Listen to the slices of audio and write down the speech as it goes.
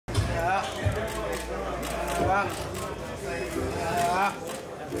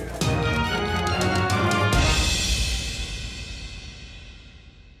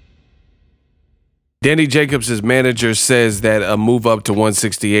Danny Jacobs' manager says that a move up to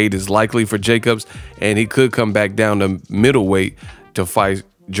 168 is likely for Jacobs, and he could come back down to middleweight to fight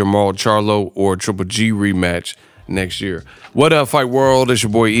Jermall Charlo or a Triple G rematch next year. What up, Fight World? It's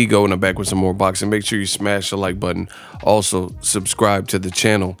your boy Ego, and I'm back with some more boxing. Make sure you smash the like button. Also, subscribe to the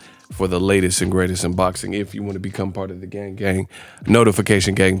channel for the latest and greatest in boxing. If you want to become part of the gang,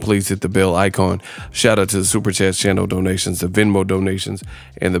 notification gang, please hit the bell icon. Shout out to the Super Chats channel donations, the Venmo donations,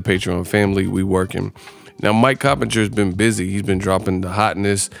 and the Patreon family. We working. Now, Mike Coppinger's been busy. He's been dropping the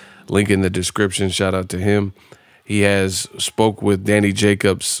hotness. Link in the description. Shout out to him. He has spoke with Danny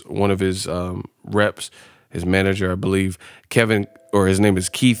Jacobs, one of his reps, his manager, I believe, Kevin, or his name is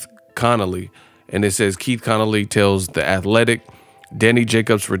Keith Connolly. And it says Keith Connolly tells The Athletic, Danny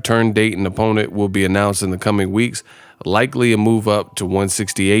Jacobs' return date and opponent will be announced in the coming weeks. Likely a move up to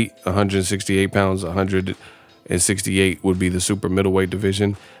 168, 168 pounds, 168 would be the super middleweight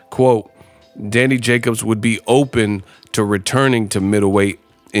division. Quote, Danny Jacobs would be open to returning to middleweight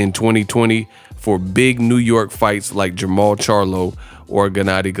in 2020 for big New York fights like Jermall Charlo or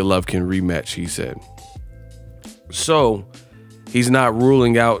Gennady Golovkin rematch, he said. So he's not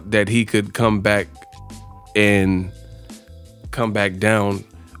ruling out that he could come back down,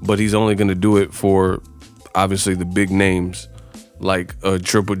 but he's only going to do it for obviously the big names like a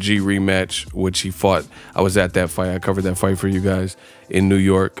Triple G rematch, which he fought. I was at that fight. I covered that fight for you guys in New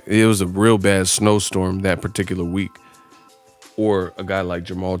York. It was a real bad snowstorm that particular week. Or a guy like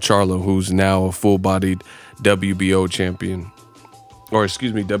Jermall Charlo, who's now a full-bodied WBO champion. Or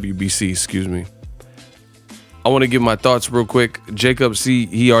excuse me, WBC, excuse me. I want to give my thoughts real quick. Jacobs,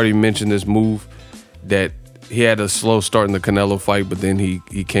 he already mentioned this move that he had a slow start in the Canelo fight, but then he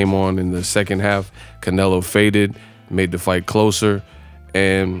came on in the second half. Canelo faded, made the fight closer,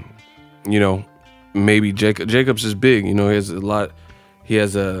 and you know, maybe Jacobs is big. You know, he has a lot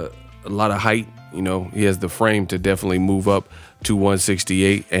of height. You know, he has the frame to definitely move up to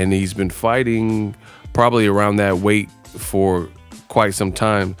 168, and he's been fighting probably around that weight for quite some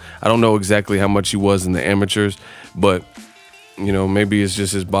time. I don't know exactly how much he was in the amateurs, but you know, maybe it's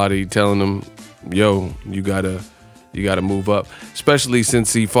just his body telling him, yo, you gotta move up. Especially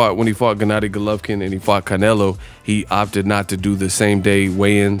since when he fought Gennady Golovkin and he fought Canelo, he opted not to do the same day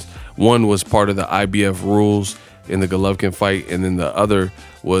weigh-ins. One was part of the IBF rules in the Golovkin fight, and then the other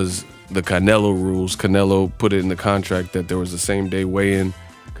was the Canelo rules. Canelo put it in the contract that there was the same day weigh-in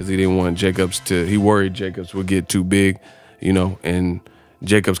because he didn't want he worried Jacobs would get too big, you know, and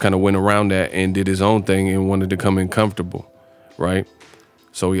Jacobs kind of went around that and did his own thing and wanted to come in comfortable, right?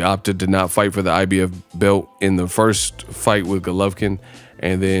 So he opted to not fight for the IBF belt in the first fight with Golovkin.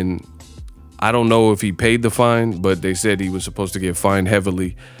 And then I don't know if he paid the fine, but they said he was supposed to get fined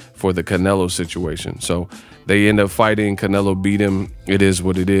heavily for the Canelo situation. So they end up fighting. Canelo beat him. It is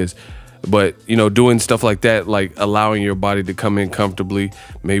what it is. But, you know, doing stuff like that, like allowing your body to come in comfortably,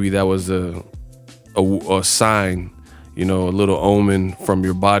 maybe that was a sign, you know, a little omen from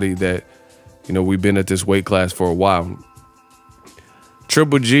your body that, you know, we've been at this weight class for a while.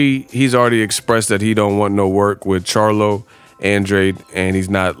 Triple G, he's already expressed that he don't want no work with Charlo, Andrade, and he's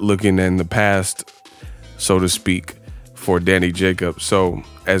not looking in the past, so to speak, for Danny Jacobs. So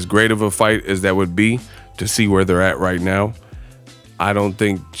as great of a fight as that would be to see where they're at right now, I don't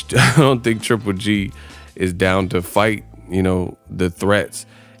think Triple G is down to fight, you know, the threats.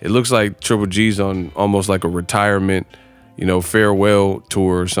 It looks like Triple G's on almost like a retirement, you know, farewell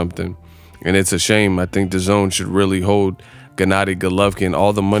tour or something. And it's a shame. I think DAZN should really hold Gennady Golovkin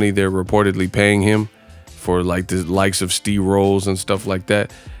all the money they're reportedly paying him for, like the likes of Steve Rolls and stuff like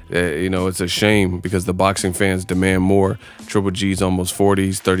that. You know, it's a shame because the boxing fans demand more. Triple G's almost 40,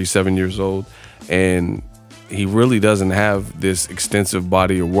 he's 37 years old, and he really doesn't have this extensive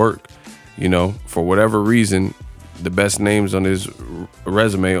body of work. You know, for whatever reason, the best names on his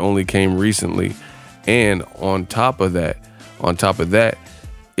resume only came recently. And on top of that,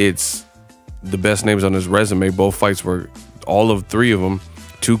 it's the best names on his resume. Both fights were, all of three of them,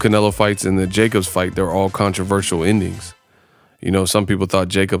 2 Canelo fights and the Jacobs fight, they're all controversial endings. You know, some people thought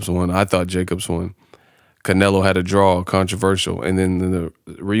Jacobs won. I thought Jacobs won. Canelo had a draw, controversial. And then the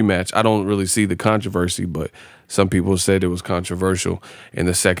rematch, I don't really see the controversy, but some people said it was controversial in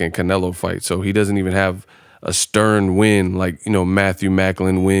the second Canelo fight. So he doesn't even have a stern win like, you know, Matthew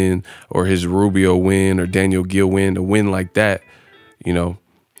Macklin win or his Rubio win or Daniel Gill win, a win like that. You know,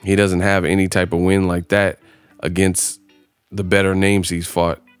 he doesn't have any type of win like that against the better names he's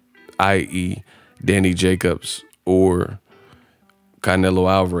fought, i.e. Danny Jacobs or Canelo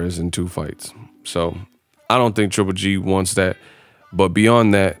Alvarez in 2 fights. So I don't think Triple G wants that. But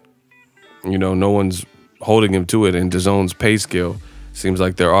beyond that, you know, no one's holding him to it. And DAZN's pay scale seems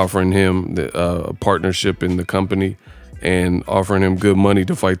like they're offering him a partnership in the company and offering him good money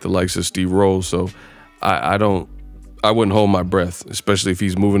to fight the likes of Steve Rolls. So I wouldn't hold my breath, especially if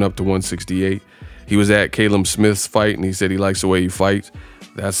he's moving up to 168. He was at Caleb Smith's fight and he said he likes the way he fights.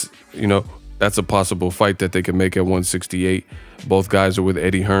 That's, you know, that's a possible fight that they could make at 168. Both guys are with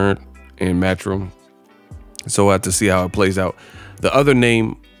Eddie Hearn and Matchroom. So we'll have to see how it plays out. The other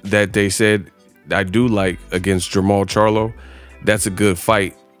name that they said I do like against Jermall Charlo, that's a good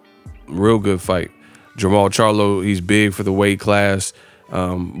fight. Real good fight. Jermall Charlo, he's big for the weight class.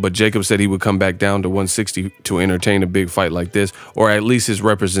 But Jacob said he would come back down to 160 to entertain a big fight like this, or at least his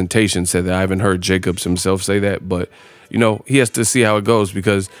representation said that. I haven't heard Jacobs himself say that, but, you know, he has to see how it goes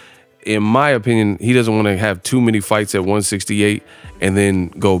because, in my opinion, he doesn't want to have too many fights at 168 and then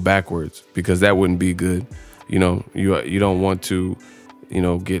go backwards because that wouldn't be good. You know, you don't want to, you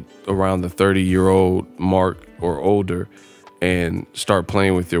know, get around the 30-year-old mark or older and start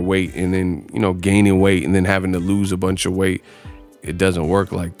playing with your weight and then, you know, gaining weight and then having to lose a bunch of weight. It doesn't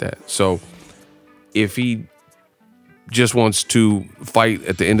work like that. So if he just wants to fight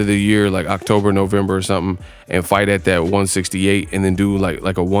at the end of the year, like October, November or something, and fight at that 168 and then do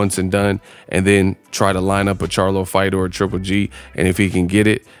like a once and done and then try to line up a Charlo fight or a Triple G, and if he can get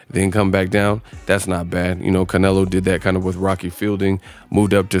it, then come back down, that's not bad. You know, Canelo did that kind of with Rocky Fielding,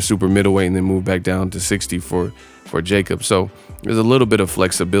 moved up to super middleweight and then moved back down to 60 for Jacobs. So there's a little bit of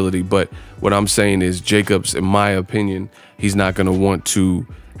flexibility, but what I'm saying is Jacobs, in my opinion, he's not going to want to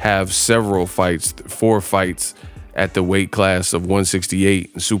have several fights, 4 fights at the weight class of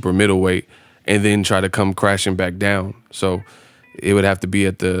 168 super middleweight and then try to come crashing back down. So it would have to be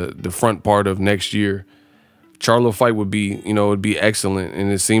at the front part of next year. Charlo fight would be, you know, would be excellent,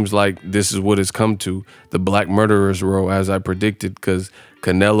 and it seems like this is what it's come to, the Black Murderers row, as I predicted, because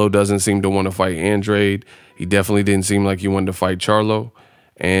Canelo doesn't seem to want to fight Andrade. He definitely didn't seem like he wanted to fight Charlo,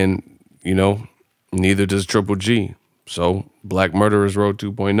 and, you know, neither does Triple G. So Black Murderers row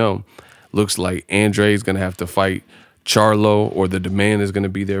 2.0. Looks like Andrade's going to have to fight Charlo, or the demand is going to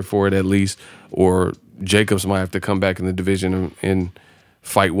be there for it at least, or Jacobs might have to come back in the division and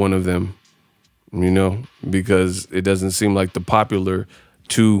fight one of them, you know, because it doesn't seem like the popular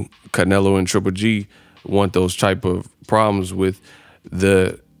two, Canelo and Triple G, want those type of problems with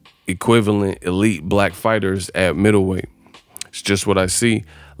the equivalent elite black fighters at middleweight. It's just what I see.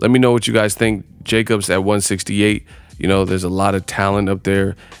 Let me know what you guys think. Jacobs at 168. You know, there's a lot of talent up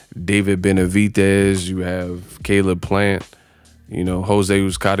there. David Benavidez, you have Caleb Plant, you know, Jose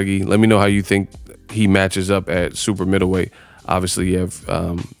Uzcategui. Let me know how you think he matches up at super middleweight. Obviously, you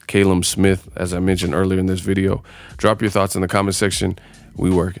have Caleb Smith, as I mentioned earlier in this video. Drop your thoughts in the comment section. We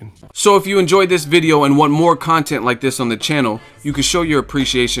working. So if you enjoyed this video and want more content like this on the channel, you can show your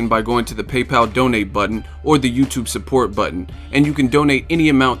appreciation by going to the PayPal donate button or the YouTube support button, and you can donate any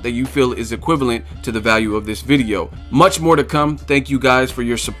amount that you feel is equivalent to the value of this video. Much more to come. Thank you guys for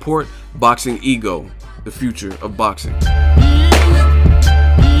your support. Boxing Ego, the future of boxing.